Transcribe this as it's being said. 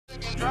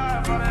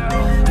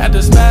Had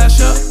to smash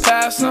her,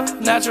 pass her,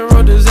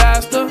 natural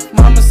disaster.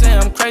 Mama say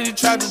I'm crazy,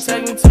 tried to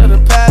take me to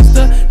the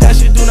pastor. That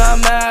shit do not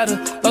matter,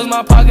 cause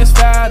my pockets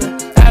fatter.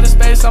 Out of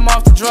space, I'm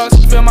off the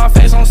drugs, feel my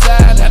face on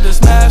sad. Had to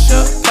smash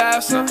her,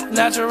 pass her,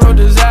 natural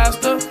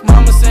disaster.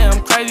 Mama say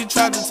I'm crazy,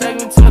 tried to take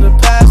me to the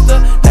pastor.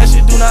 That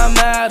shit do not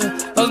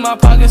matter, cause my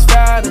pockets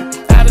fatter.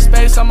 Out of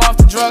space, I'm off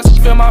the drugs,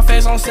 feel my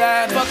face on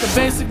sad. Fuck a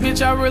basic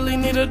bitch, I really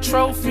need a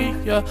trophy,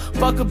 yeah.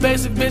 Fuck a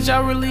basic bitch,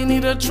 I really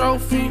need a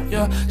trophy,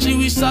 yeah. She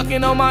be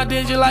sucking on my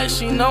digit like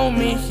she know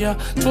me, yeah.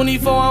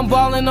 24, I'm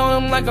ballin'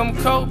 on him like I'm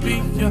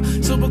Kobe, yeah.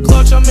 Super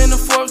clutch, I'm in the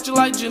fourth, you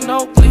like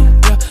Ginobili,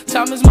 yeah.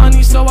 Time is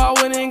money, so I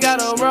went and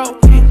got a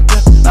roadie,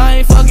 yeah. I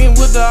ain't fucking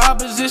with the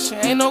opposition,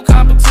 ain't no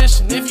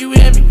competition. If you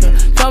hear me, yeah,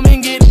 come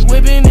and get it,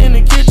 whipping in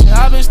the kitchen.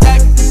 I've been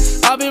stacking,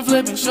 I've been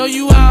flipping, show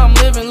you how I'm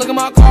living. Look at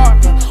my car,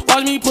 yeah.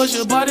 Watch me push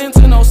a button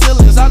to no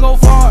ceilings, I go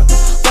far, yeah.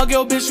 Fuck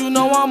your bitch, you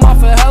know I'm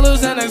off of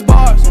Hellas and X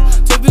bars, yeah.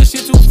 Took this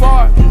shit too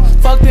far, yeah.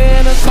 Fucked her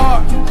in a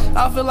car,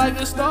 I feel like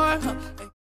a star.